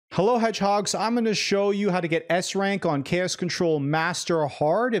Hello Hedgehogs, I'm going to show you how to get S rank on Chaos Control Master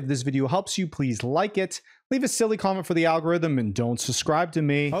Hard. If this video helps you, please like it, leave a silly comment for the algorithm, and don't subscribe to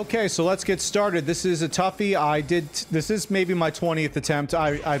me. Okay, so let's get started. This is a toughie. This is maybe my 20th attempt.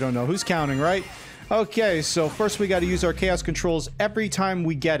 I don't know. Who's counting, right? Okay, so first we got to use our Chaos Controls every time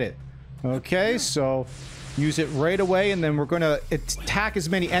we get it. Okay, so use it right away, and then we're going to attack as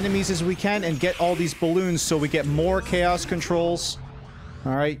many enemies as we can and get all these balloons so we get more Chaos Controls.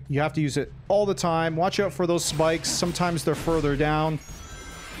 All right, you have to use it all the time. Watch out for those spikes. Sometimes they're further down.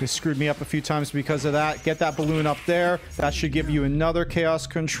 They screwed me up a few times because of that. Get that balloon up there. That should give you another Chaos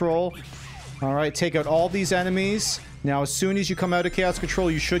Control. All right, take out all these enemies. Now, as soon as you come out of Chaos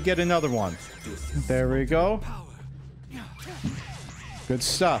Control, you should get another one. There we go. Good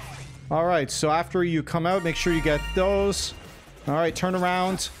stuff. All right, so after you come out, make sure you get those. All right, turn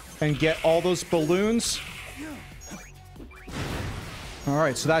around and get all those balloons.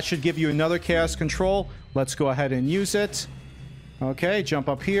 Alright, so that should give you another Chaos Control. Let's go ahead and use it. Okay, jump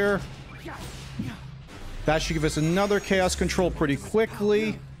up here. That should give us another Chaos Control pretty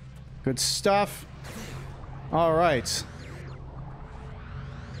quickly. Good stuff. Alright.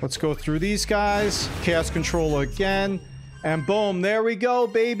 Let's go through these guys. Chaos Control again. And boom, there we go,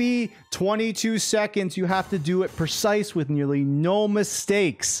 baby. 22 seconds. You have to do it precise with nearly no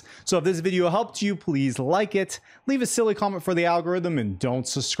mistakes. So if this video helped you, please like it, leave a silly comment for the algorithm, and don't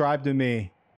subscribe to me.